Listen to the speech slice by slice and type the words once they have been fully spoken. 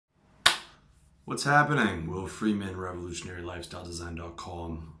What's happening? Will Freeman,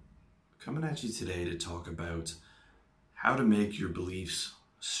 RevolutionaryLifestyleDesign.com, coming at you today to talk about how to make your beliefs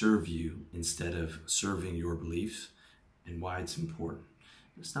serve you instead of serving your beliefs and why it's important.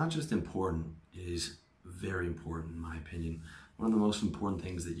 It's not just important, it is very important in my opinion. One of the most important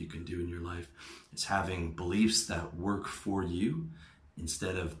things that you can do in your life is having beliefs that work for you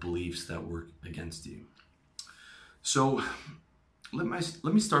instead of beliefs that work against you. So let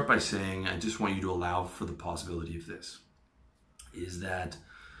me start by saying, I just want you to allow for the possibility of this, is that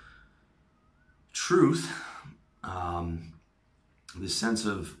truth, the sense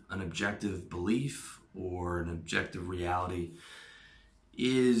of an objective belief or an objective reality,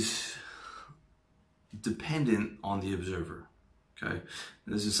 is dependent on the observer, okay?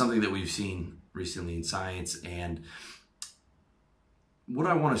 This is something that we've seen recently in science, and what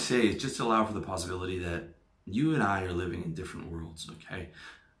I want to say is just allow for the possibility that you and I are living in different worlds, okay?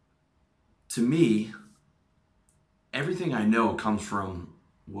 To me, everything I know comes from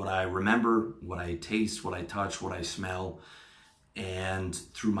what I remember, what I taste, what I touch, what I smell, and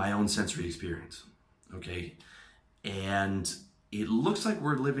through my own sensory experience, okay? And it looks like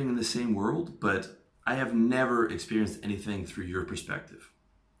we're living in the same world, but I have never experienced anything through your perspective,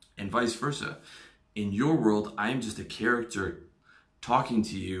 and vice versa. In your world, I am just a character talking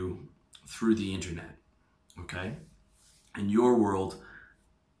to you through the internet. Okay? In your world,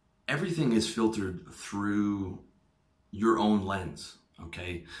 everything is filtered through your own lens,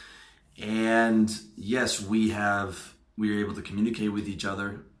 okay? And yes, we are able to communicate with each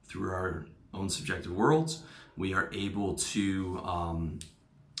other through our own subjective worlds. We are able to,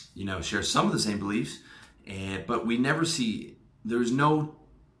 share some of the same beliefs, but we never see, there's no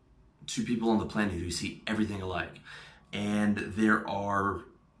two people on the planet who see everything alike. And there are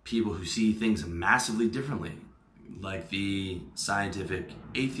people who see things massively differently, like the scientific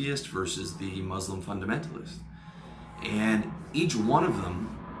atheist versus the Muslim fundamentalist. And each one of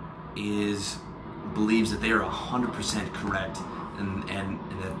them believes that they are 100% correct and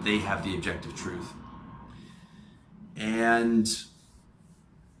that they have the objective truth. And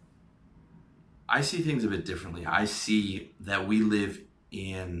I see things a bit differently. I see that we live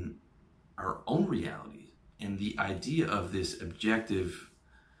in our own reality, and the idea of this objective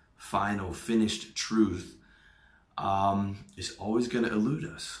final finished truth is always going to elude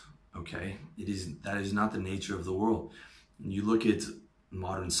us, okay? That is not the nature of the world. You look at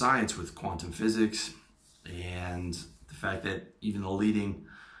modern science with quantum physics and the fact that even the leading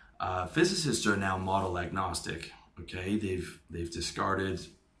physicists are now model agnostic, okay? They've discarded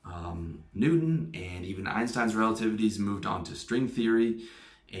Newton, and even Einstein's relativity's moved on to string theory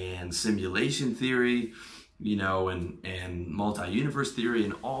and simulation theory, and multi-universe theory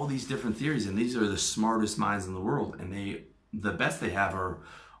and all these different theories. And these are the smartest minds in the world. And the best they have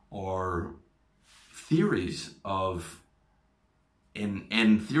are theories and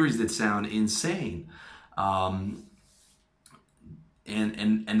theories that sound insane. And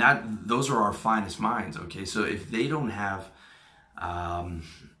those are our finest minds, okay? So if they don't have, and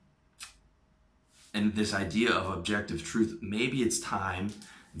this idea of objective truth, maybe it's time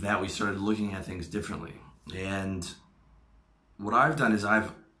that we started looking at things differently. And what I've done is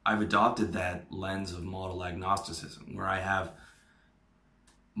I've adopted that lens of model agnosticism, where I have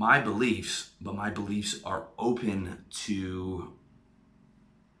my beliefs, but my beliefs are open to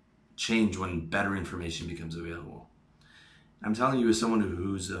change when better information becomes available. I'm telling you, as someone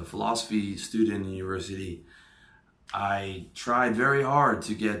who's a philosophy student in university, I tried very hard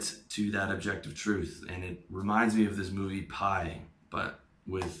to get to that objective truth, and it reminds me of this movie Pi, but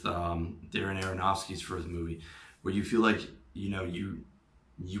with Darren Aronofsky's first movie, where you feel like,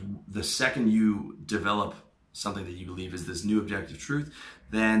 the second you develop something that you believe is this new objective truth,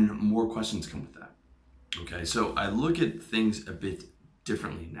 then more questions come with that. Okay, so I look at things a bit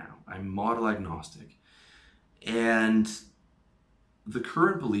differently now. I'm model agnostic. And the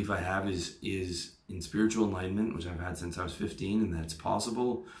current belief I have is in spiritual enlightenment, which I've had since I was 15, and that's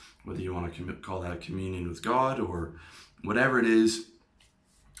possible, whether you want to call that a communion with God or whatever it is.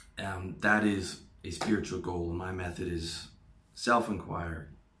 That is a spiritual goal, and my method is self-inquiry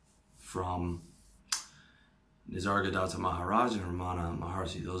from Nisargadatta Maharaj and Ramana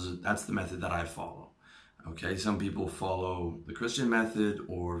Maharshi. That's the method that I follow. Okay, some people follow the Christian method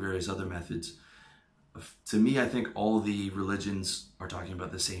or various other methods. To me, I think all the religions are talking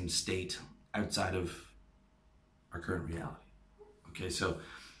about the same state outside of our current reality. Okay, so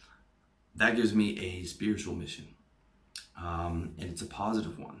that gives me a spiritual mission, and it's a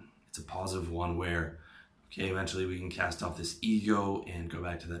positive one. It's a positive one where, okay, eventually we can cast off this ego and go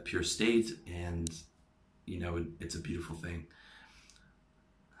back to that pure state, and it's a beautiful thing.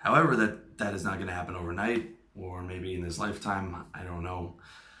 However, that is not going to happen overnight, or maybe in this lifetime, I don't know.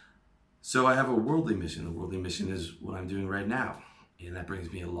 So I have a worldly mission. The worldly mission is what I'm doing right now. And that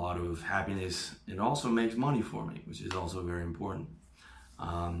brings me a lot of happiness. It also makes money for me, which is also very important.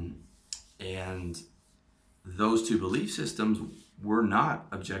 And those two belief systems were not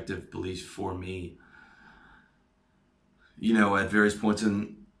objective beliefs for me, at various points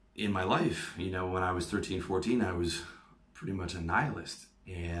in my life. When I was 13, 14, I was pretty much a nihilist.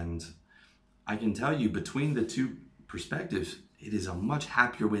 And I can tell you, between the two perspectives, it is a much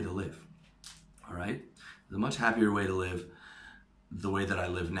happier way to live. All right? It's a much happier way to live the way that I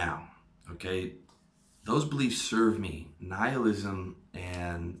live now. Okay? Those beliefs serve me. Nihilism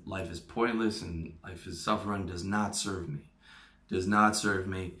and life is pointless and life is suffering does not serve me. Does not serve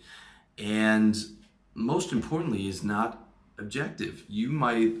me. And most importantly, is not objective. You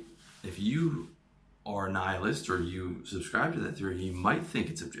might, if you are a nihilist or you subscribe to that theory, you might think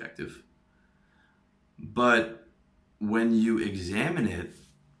it's objective. But when you examine it,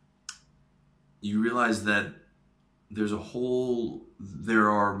 you realize that there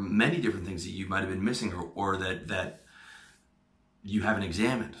are many different things that you might have been missing or that you haven't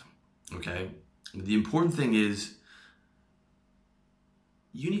examined, okay? The important thing is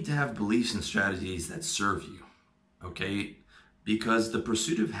you need to have beliefs and strategies that serve you, okay? Because the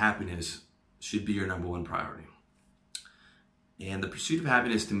pursuit of happiness should be your number one priority. And the pursuit of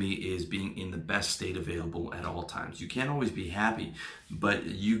happiness to me is being in the best state available at all times. You can't always be happy, but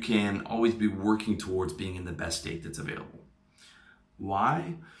you can always be working towards being in the best state that's available.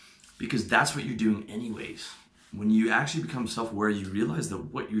 Why? Because that's what you're doing anyways. When you actually become self-aware, you realize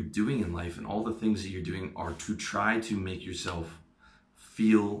that what you're doing in life and all the things that you're doing are to try to make yourself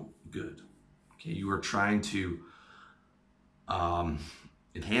feel good. Okay, you are trying to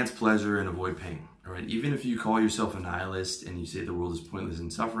enhance pleasure and avoid pain. All right, even if you call yourself a nihilist and you say the world is pointless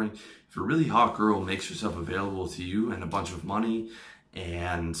and suffering, if a really hot girl makes herself available to you and a bunch of money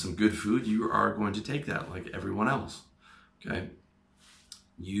and some good food, you are going to take that like everyone else. Okay,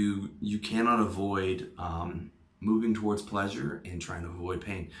 you cannot avoid moving towards pleasure and trying to avoid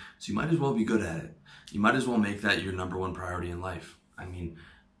pain. So you might as well be good at it. You might as well make that your number one priority in life. I mean,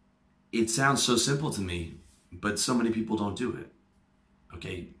 it sounds so simple to me, but so many people don't do it.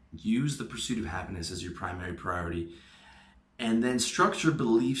 Okay, use the pursuit of happiness as your primary priority and then structure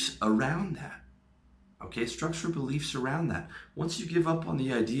beliefs around that. Okay, structure beliefs around that. Once you give up on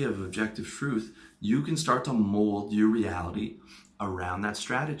the idea of objective truth, you can start to mold your reality around that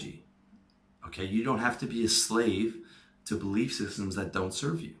strategy. Okay, you don't have to be a slave to belief systems that don't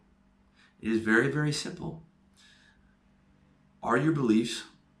serve you. It is very, very simple. Are your beliefs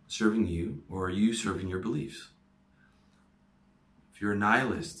serving you, or are you serving your beliefs? If you're a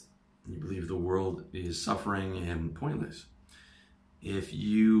nihilist and you believe the world is suffering and pointless, if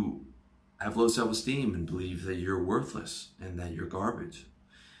you have low self-esteem and believe that you're worthless and that you're garbage,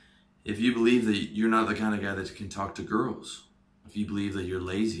 if you believe that you're not the kind of guy that can talk to girls, if you believe that you're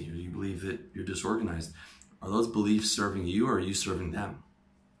lazy or you believe that you're disorganized, are those beliefs serving you or are you serving them?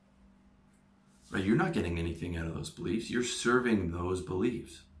 Right? You're not getting anything out of those beliefs. You're serving those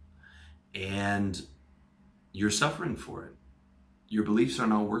beliefs and you're suffering for it. Your beliefs are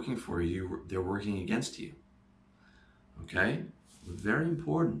not working for you. They're working against you. Okay? Very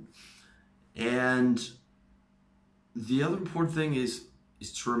important. And the other important thing is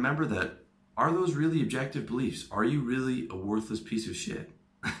to remember that, are those really objective beliefs? Are you really a worthless piece of shit?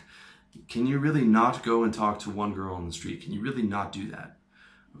 Can you really not go and talk to one girl on the street? Can you really not do that?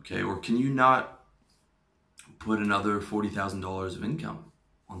 Okay? Or can you not put another $40,000 of income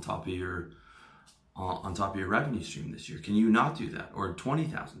on top of your revenue stream this year? Can you not do that? Or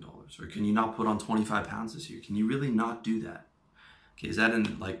 $20,000? Or can you not put on 25 pounds this year? Can you really not do that? Okay, is that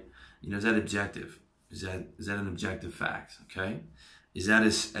is that objective? Is that an objective fact? Okay, is that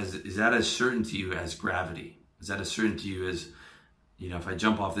as certain to you as gravity? Is that as certain to you as, if I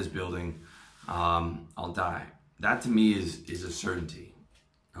jump off this building, I'll die? That to me is a certainty.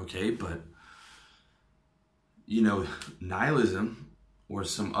 Okay, but nihilism or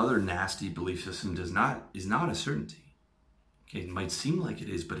some other nasty belief system is not a certainty. Okay, it might seem like it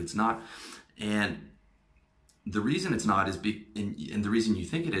is, but it's not. And the reason it's not and the reason you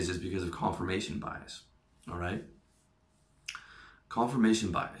think it is because of confirmation bias. All right?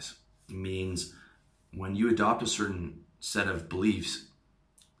 Confirmation bias means when you adopt a certain set of beliefs,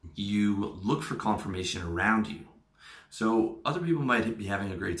 you look for confirmation around you. So other people might be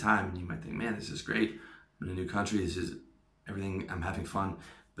having a great time and you might think, man, this is great. I'm in a new country. This is everything. I'm having fun.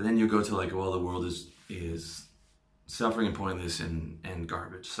 But then you go to the world is suffering and pointless and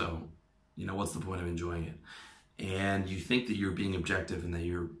garbage. So, what's the point of enjoying it? and you think that you're being objective and that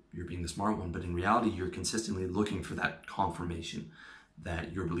you're being the smart one, but in reality, you're consistently looking for that confirmation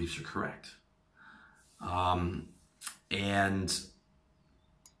that your beliefs are correct. And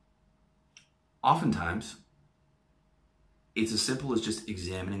oftentimes, it's as simple as just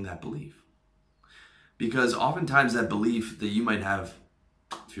examining that belief. Because oftentimes that belief that you might have,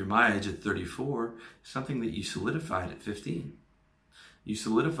 if you're my age at 34, is something that you solidified at 15. You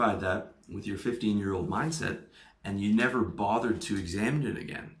solidified that with your 15-year-old mindset, and you never bothered to examine it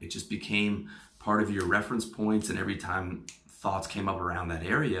again. It just became part of your reference points, and every time thoughts came up around that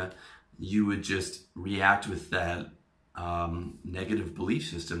area, you would just react with that negative belief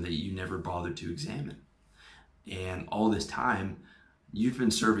system that you never bothered to examine. And all this time, you've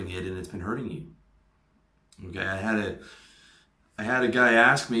been serving it and it's been hurting you. Okay, I had a guy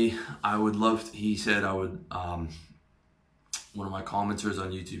ask me, he said I would, one of my commenters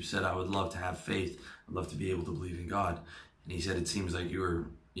on YouTube said, I would love to have faith. I'd love to be able to believe in God. And he said, it seems like you're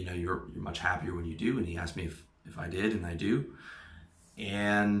much happier when you do. And he asked me if I did, and I do.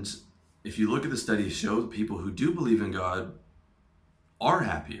 And if you look at the studies, show the people who do believe in God are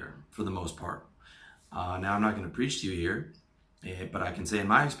happier for the most part. Now, I'm not going to preach to you here, but I can say in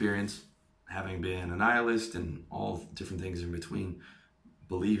my experience, having been a nihilist and all different things in between,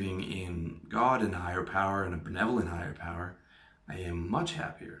 believing in God and a higher power and a benevolent higher power, I am much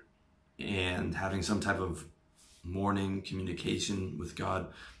happier. And having some type of morning communication with God,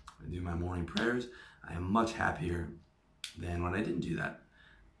 I do my morning prayers, I am much happier than when I didn't do that.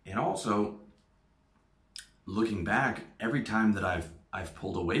 And also, looking back, every time that I've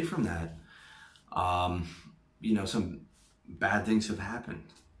pulled away from that, some bad things have happened.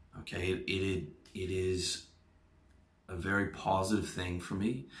 Okay, it is a very positive thing for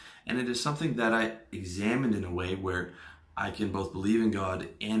me, and it is something that I examined in a way where I can both believe in God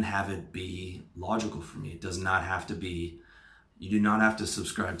and have it be logical for me. It does not have to be. You do not have to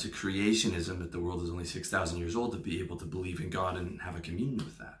subscribe to creationism that the world is only 6,000 years old to be able to believe in God and have a communion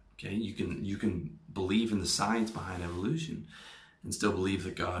with that. Okay, you can believe in the science behind evolution and still believe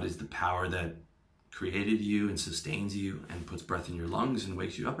that God is the power that created you and sustains you and puts breath in your lungs and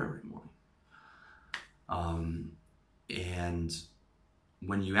wakes you up every morning. And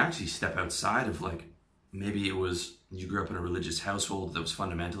when you actually step outside of, like, maybe it was you grew up in a religious household that was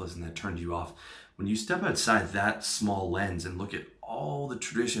fundamentalist and that turned you off. When you step outside that small lens and look at all the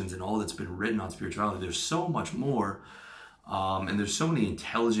traditions and all that's been written on spirituality, there's so much more. And there's so many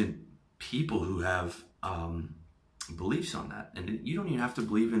intelligent people who have beliefs on that. And you don't even have to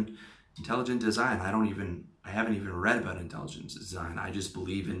believe in intelligent design. I haven't even read about intelligent design. I just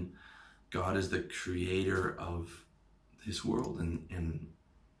believe in God as the creator of this world, and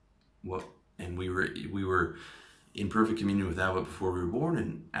we were in perfect communion with that before we were born,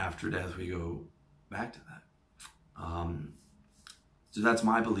 and after death we go back to that. So that's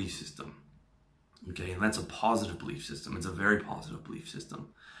my belief system. Okay, and that's a positive belief system. It's a very positive belief system.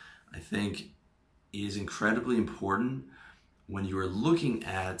 I think it is incredibly important when you are looking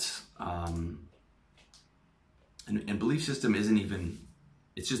at, and belief system isn't even,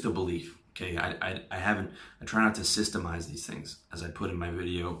 it's just a belief. Okay, I try not to systemize these things, as I put in my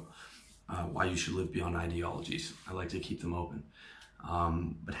video, why you should live beyond ideologies. I like to keep them open.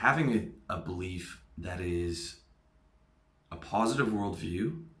 But having a belief that is a positive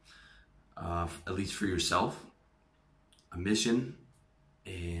worldview, at least for yourself, a mission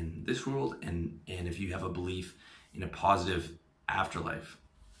in this world, and if you have a belief in a positive afterlife,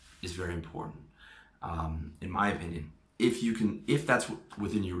 is very important, in my opinion. If that's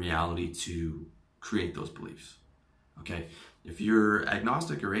within your reality to create those beliefs. Okay, if you're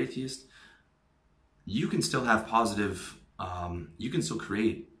agnostic or atheist, you can still have positive. You can still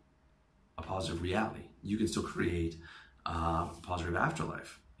create a positive reality. You can still create a positive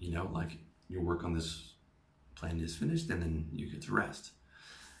afterlife. Like your work on this planet is finished and then you get to rest.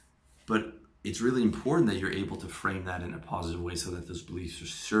 But it's really important that you're able to frame that in a positive way so that those beliefs are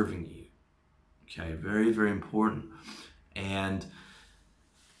serving you. Okay, very, very important. And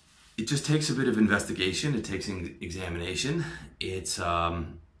it just takes a bit of investigation. It takes an examination. It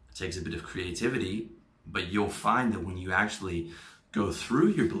takes a bit of creativity, but you'll find that when you actually go through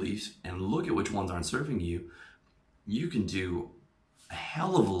your beliefs and look at which ones aren't serving you, you can do a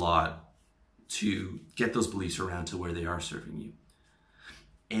hell of a lot to get those beliefs around to where they are serving you.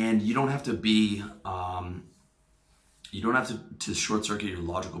 And you don't have to be, you don't have to short circuit your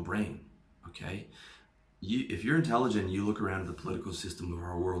logical brain, okay? If you're intelligent and you look around at the political system of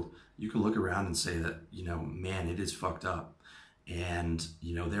our world, you can look around and say that, man, it is fucked up. And,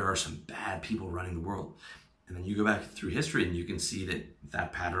 there are some bad people running the world. And then you go back through history and you can see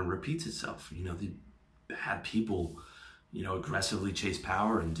that pattern repeats itself. The bad people, you know, aggressively chase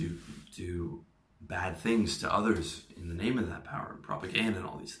power and do bad things to others in the name of that power, and propaganda and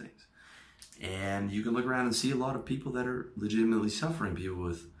all these things. And you can look around and see a lot of people that are legitimately suffering, people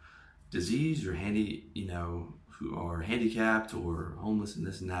with disease or who are handicapped or homeless and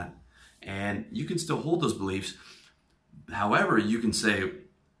this and that. And you can still hold those beliefs. However, you can say,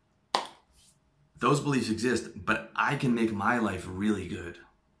 those beliefs exist, but I can make my life really good.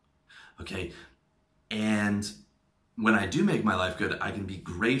 Okay? And when I do make my life good, I can be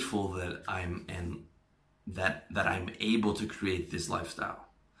grateful that I'm able to create this lifestyle.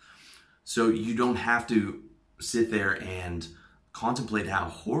 So you don't have to sit there and contemplate how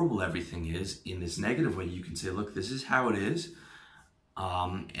horrible everything is in this negative way. You can say, look, this is how it is.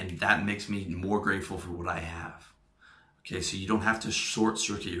 And that makes me more grateful for what I have. Okay, so you don't have to short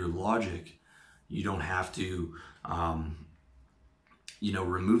circuit your logic. You don't have to,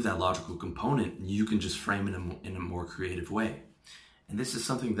 remove that logical component. You can just frame it in a more creative way. And this is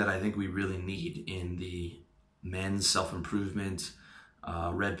something that I think we really need in the men's self-improvement,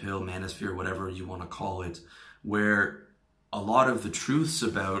 red pill, manosphere, whatever you want to call it, where a lot of the truths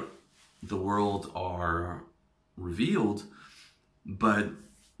about the world are revealed, but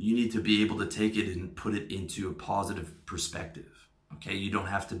you need to be able to take it and put it into a positive perspective. Okay, you don't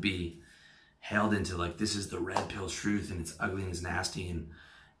have to be held into like, this is the red pill truth and it's ugly and it's nasty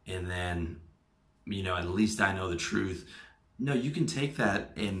and then, at least I know the truth. No, you can take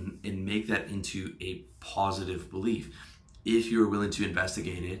that and make that into a positive belief if you're willing to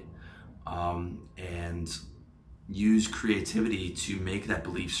investigate it and use creativity to make that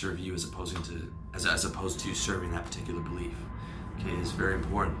belief serve you as opposed to serving that particular belief. Okay, it's very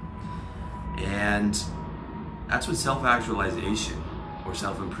important. And that's what self-actualization or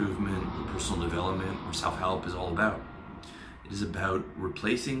self-improvement or personal development or self-help is all about. It is about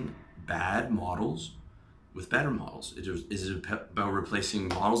replacing bad models with better models. It is about replacing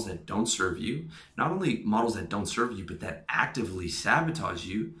models that don't serve you, not only models that don't serve you, but that actively sabotage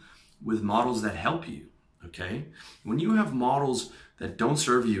you, with models that help you, okay? When you have models that don't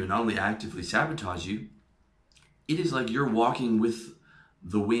serve you and not only actively sabotage you, it is like you're walking with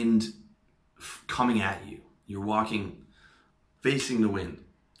the wind coming at you. You're walking facing the wind,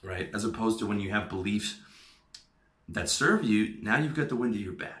 right? As opposed to when you have beliefs that serve you, now you've got the wind at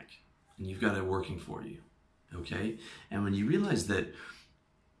your back and you've got it working for you, okay? And when you realize that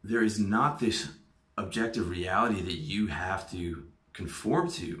there is not this objective reality that you have to conform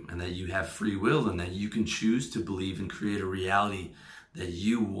to, and that you have free will, and that you can choose to believe and create a reality that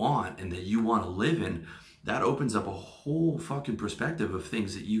you want and that you want to live in, that opens up a whole fucking perspective of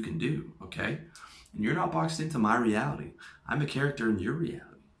things that you can do, okay? And you're not boxed into my reality. I'm a character in your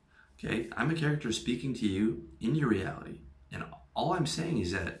reality, okay? I'm a character speaking to you in your reality. And all I'm saying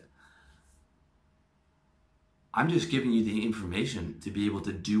is that I'm just giving you the information to be able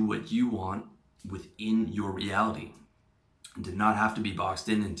to do what you want within your reality, and to not have to be boxed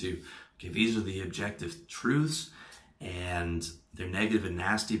into, okay, these are the objective truths and they're negative and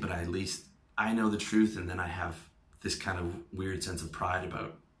nasty, but at least I know the truth, and then I have this kind of weird sense of pride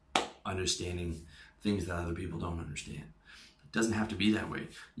about understanding things that other people don't understand. It doesn't have to be that way.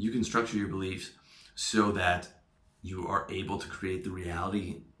 You can structure your beliefs so that you are able to create the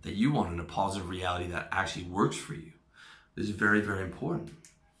reality that you want, and a positive reality that actually works for you. This is very, very important.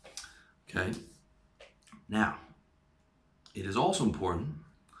 Okay? Now, it is also important,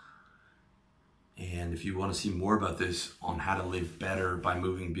 and if you want to see more about this on how to live better by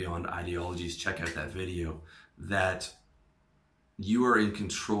moving beyond ideologies, check out that video, that you are in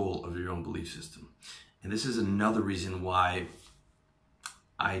control of your own belief system. And this is another reason why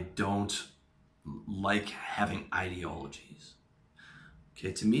I don't like having ideologies.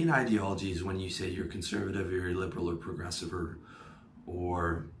 Okay, to me, an ideology is when you say you're conservative, you're liberal, or progressive,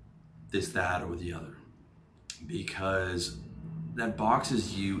 or this, that, or the other. Because that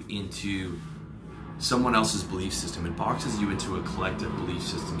boxes you into someone else's belief system. It boxes you into a collective belief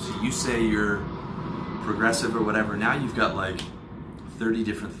system. So you say you're progressive or whatever, now you've got like 30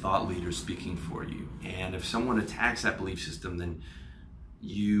 different thought leaders speaking for you. And if someone attacks that belief system, then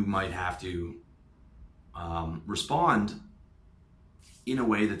you might have to respond in a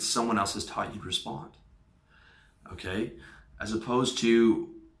way that someone else has taught you to respond. Okay? As opposed to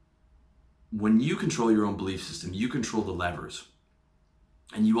when you control your own belief system, you control the levers,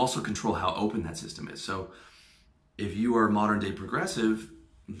 and you also control how open that system is. So if you are modern day progressive,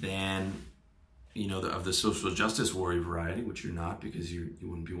 then, of the social justice warrior variety, which you're not because you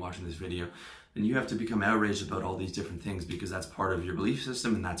wouldn't be watching this video, then you have to become outraged about all these different things because that's part of your belief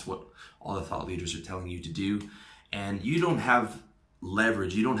system and that's what all the thought leaders are telling you to do. And you don't have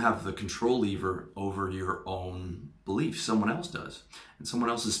leverage, you don't have the control lever over your own beliefs. Someone else does. And someone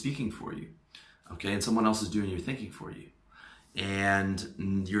else is speaking for you. Okay? And someone else is doing your thinking for you.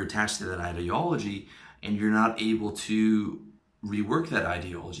 And you're attached to that ideology, and you're not able to rework that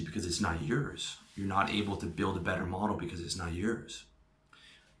ideology because it's not yours. You're not able to build a better model because it's not yours.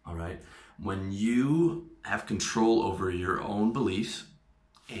 All right? When you have control over your own beliefs,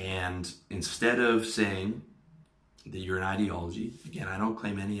 and instead of saying that you're an ideology, again, I don't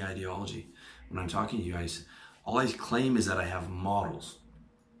claim any ideology when I'm talking to you guys. All I claim is that I have models.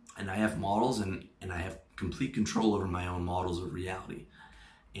 And I have models, and I have complete control over my own models of reality.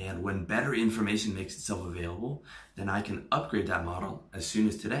 And when better information makes itself available, then I can upgrade that model as soon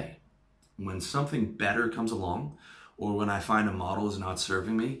as today. When something better comes along, or when I find a model is not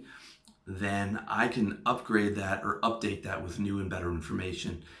serving me, then I can upgrade that or update that with new and better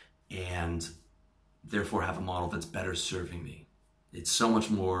information, and therefore have a model that's better serving me. It's so much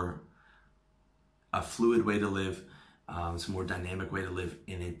more a fluid way to live. It's a more dynamic way to live,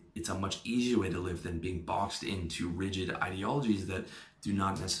 and it's a much easier way to live than being boxed into rigid ideologies that do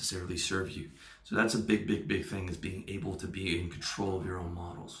not necessarily serve you. So that's a big, big, big thing, is being able to be in control of your own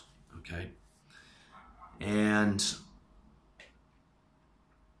models, okay? And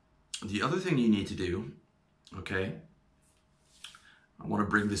the other thing you need to do, okay, I want to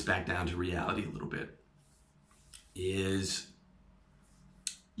bring this back down to reality a little bit, is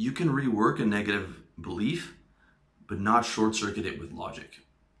you can rework a negative belief, but not short circuit it with logic,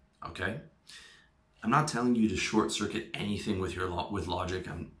 okay? I'm not telling you to short circuit anything with logic.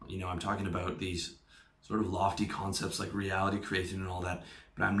 I'm talking about these sort of lofty concepts like reality creation and all that,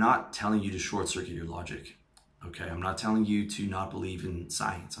 but I'm not telling you to short circuit your logic, okay? I'm not telling you to not believe in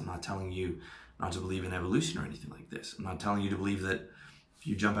science. I'm not telling you not to believe in evolution or anything like this. I'm not telling you to believe that if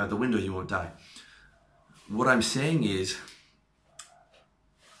you jump out the window, you won't die. What I'm saying is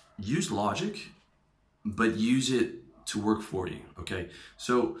use logic, but use it to work for you, okay?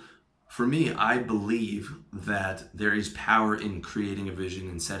 So for me, I believe that there is power in creating a vision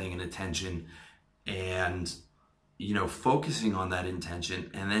and setting an intention and, focusing on that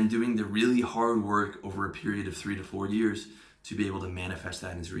intention, and then doing the really hard work over a period of 3 to 4 years to be able to manifest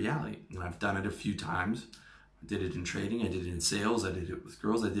that into reality. And I've done it a few times. I did it in trading, I did it in sales, I did it with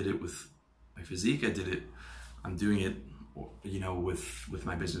girls, I did it with my physique, I'm doing it, with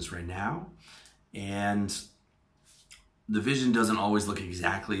my business right now. And the vision doesn't always look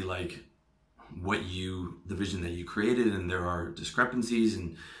exactly like the vision that you created, and there are discrepancies,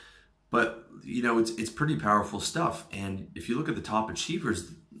 but it's pretty powerful stuff. And if you look at the top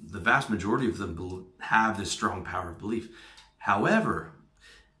achievers, the vast majority of them have this strong power of belief. However,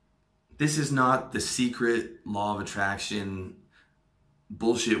 this is not the secret law of attraction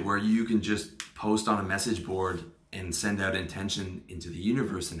bullshit where you can just post on a message board and send out intention into the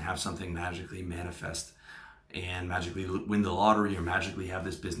universe and have something magically manifest and magically win the lottery or magically have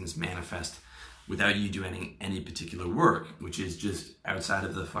this business manifest without you doing any particular work, which is just outside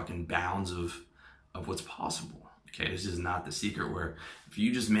of the fucking bounds of what's possible. Okay, this is not the secret where if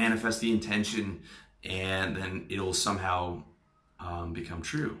you just manifest the intention and then it'll somehow become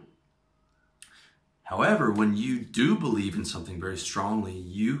true. However, when you do believe in something very strongly,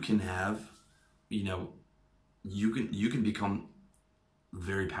 you can have, you can become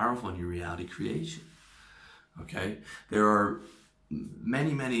very powerful in your reality creation. Okay, there are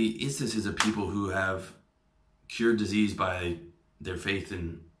many, many instances of people who have cured disease by their faith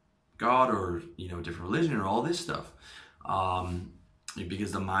in God or different religion or all this stuff,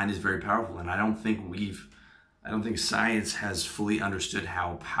 because the mind is very powerful. And I don't think science has fully understood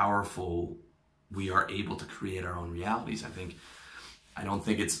how powerful we are able to create our own realities. I don't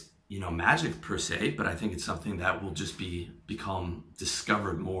think it's magic per se, but I think it's something that will just become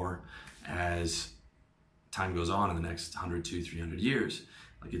discovered more as time goes on in the next 100, 200, 300 years.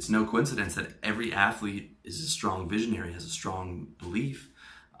 Like, it's no coincidence that every athlete is a strong visionary, has a strong belief,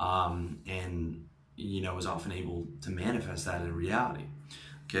 and is often able to manifest that in reality.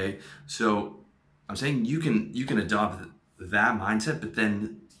 Okay, so I'm saying you can adopt that mindset, but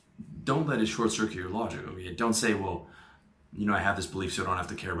then don't let it short circuit your logic. Okay, don't say, well, I have this belief, so I don't have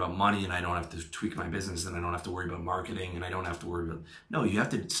to care about money, and I don't have to tweak my business, and I don't have to worry about marketing, and I don't have to worry about... No, you have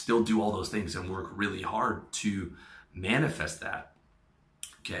to still do all those things and work really hard to manifest that.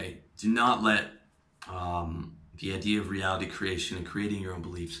 Okay? Do not let the idea of reality creation and creating your own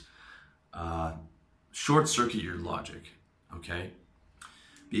beliefs short circuit your logic. Okay?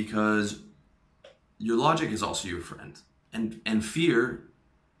 Because your logic is also your friend, and fear,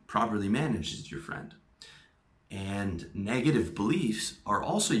 properly managed, is your friend. And negative beliefs are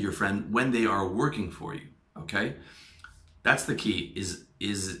also your friend when they are working for you, okay? That's the key.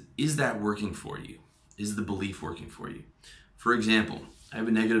 Is that working for you? Is the belief working for you? For example, I have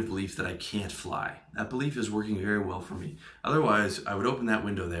a negative belief that I can't fly. That belief is working very well for me. Otherwise, I would open that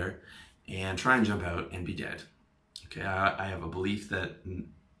window there and try and jump out and be dead. Okay, I have a belief that,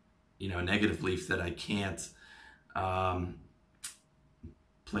 a negative belief that I can't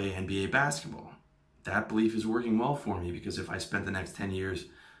play NBA basketball. That belief is working well for me because if I spent the next 10 years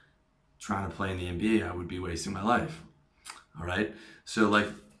trying to play in the NBA, I would be wasting my life. All right, so like,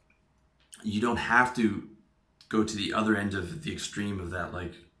 you don't have to go to the other end of the extreme of that,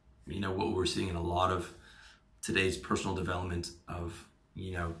 like, what we're seeing in a lot of today's personal development of,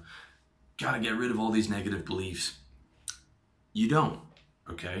 gotta get rid of all these negative beliefs. You don't,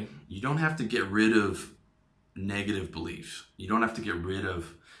 okay? You don't have to get rid of negative beliefs. You don't have to get rid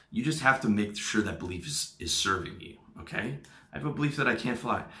of, you just have to make sure that belief is serving you, okay? I have a belief that I can't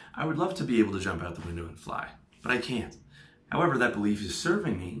fly. I would love to be able to jump out the window and fly, but I can't. However, that belief is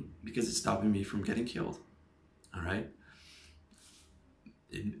serving me because it's stopping me from getting killed. All right?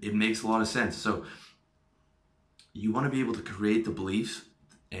 It makes a lot of sense. So you want to be able to create the beliefs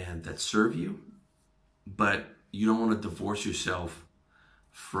and that serve you, but you don't want to divorce yourself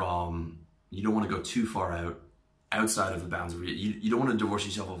from, you don't want to go too far outside of the bounds of you don't want to divorce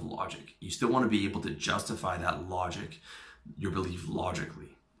yourself of logic. You still want to be able to justify that logic, your belief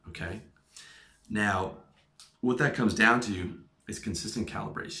logically, okay? Now, what that comes down to is consistent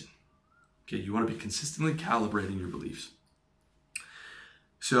calibration. Okay, you want to be consistently calibrating your beliefs.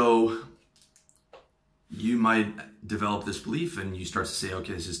 So you might develop this belief and you start to say,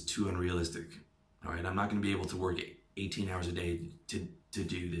 okay, this is too unrealistic. All right, I'm not going to be able to work 18 hours a day to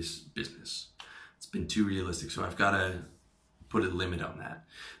do this business. It's been too realistic, so I've got to put a limit on that.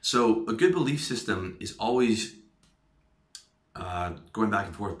 So a good belief system is always going back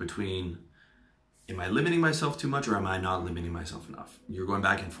and forth between, am I limiting myself too much or am I not limiting myself enough? You're going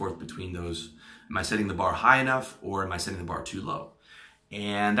back and forth between those. Am I setting the bar high enough or am I setting the bar too low?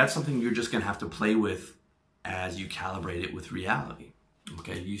 And that's something you're just gonna have to play with as you calibrate it with reality.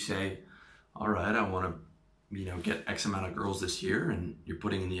 Okay, you say, all right, I wanna get X amount of girls this year, and you're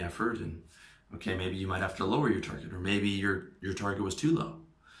putting in the effort, and okay, maybe you might have to lower your target, or maybe your target was too low.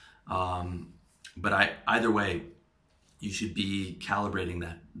 But either way, you should be calibrating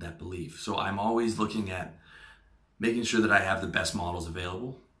that belief. So I'm always looking at making sure that I have the best models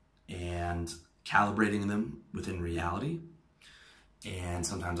available and calibrating them within reality. And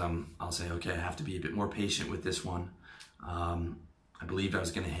sometimes I'll say, okay, I have to be a bit more patient with this one. I believed I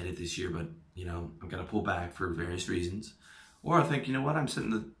was going to hit it this year, but I'm going to pull back for various reasons. Or I think, I'm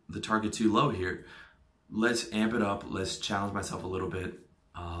setting the target too low here. Let's amp it up. Let's challenge myself a little bit.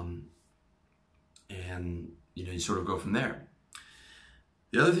 And you sort of go from there.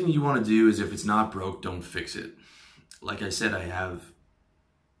 The other thing you want to do is, if it's not broke, don't fix it. Like I said, I have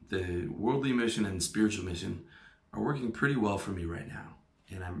the worldly mission and spiritual mission are working pretty well for me right now.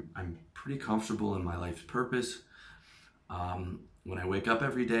 And I'm pretty comfortable in my life's purpose. When I wake up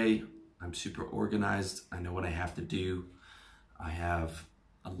every day, I'm super organized. I know what I have to do. I have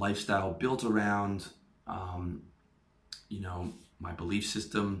a lifestyle built around, my belief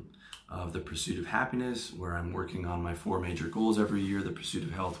system of the pursuit of happiness, where I'm working on my 4 major goals every year: the pursuit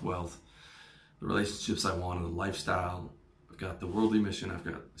of health, wealth, the relationships I want, and the lifestyle. I've got the worldly mission, I've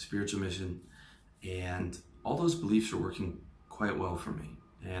got the spiritual mission, and all those beliefs are working quite well for me.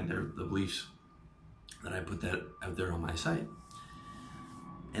 And they're the beliefs that I put that out there on my site.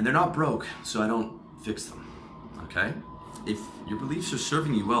 And they're not broke, so I don't fix them, okay? If your beliefs are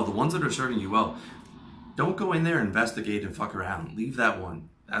serving you well, the ones that are serving you well, don't go in there and investigate and fuck around. Leave that one.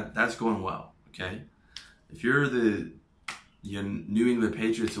 That's going well, okay? If you're the New England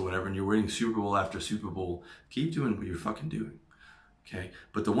Patriots or whatever, and you're winning Super Bowl after Super Bowl, keep doing what you're fucking doing, okay?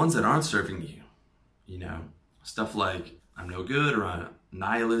 But the ones that aren't serving you, stuff like I'm no good, or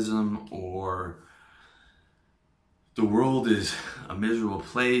nihilism, or the world is a miserable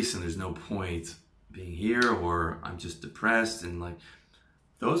place and there's no point being here, or I'm just depressed, and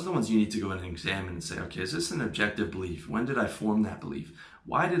those are the ones you need to go in and examine and say, okay, is this an objective belief? When did I form that belief?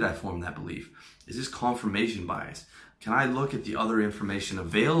 Why did I form that belief? Is this confirmation bias? Can I look at the other information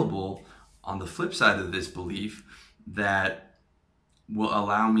available on the flip side of this belief that will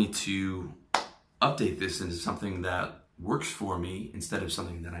allow me to update this into something that works for me instead of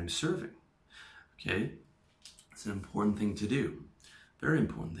something that I'm serving? Okay, it's an important thing to do. Very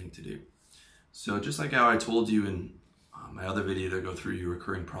important thing to do. So just like how I told you in my other video to go through your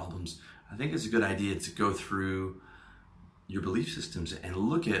recurring problems, I think it's a good idea to go through your belief systems and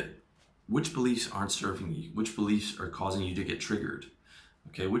look at which beliefs aren't serving you, which beliefs are causing you to get triggered,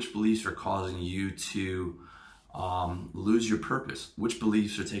 okay? Which beliefs are causing you to lose your purpose? Which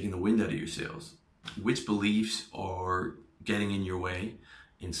beliefs are taking the wind out of your sails? Which beliefs are getting in your way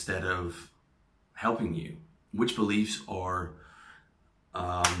instead of helping you? Which beliefs are,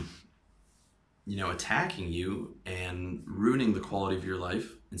 attacking you and ruining the quality of your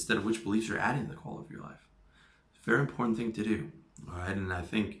life instead of which beliefs are adding to the quality of your life? It's a very important thing to do, all right? And I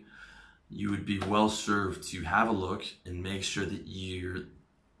think you would be well served to have a look and make sure that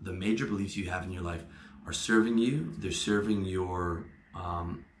the major beliefs you have in your life are serving you. They're serving your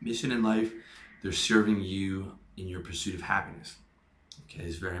mission in life. They're serving you in your pursuit of happiness. Okay,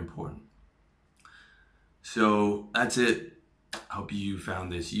 it's very important. So that's it. I hope you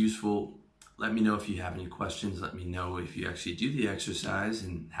found this useful. Let me know if you have any questions. Let me know if you actually do the exercise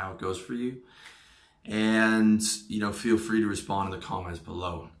and how it goes for you. And, feel free to respond in the comments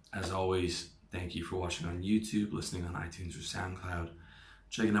below. As always, thank you for watching on YouTube, listening on iTunes or SoundCloud,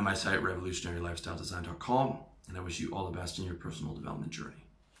 checking out my site, revolutionarylifestyledesign.com, and I wish you all the best in your personal development journey.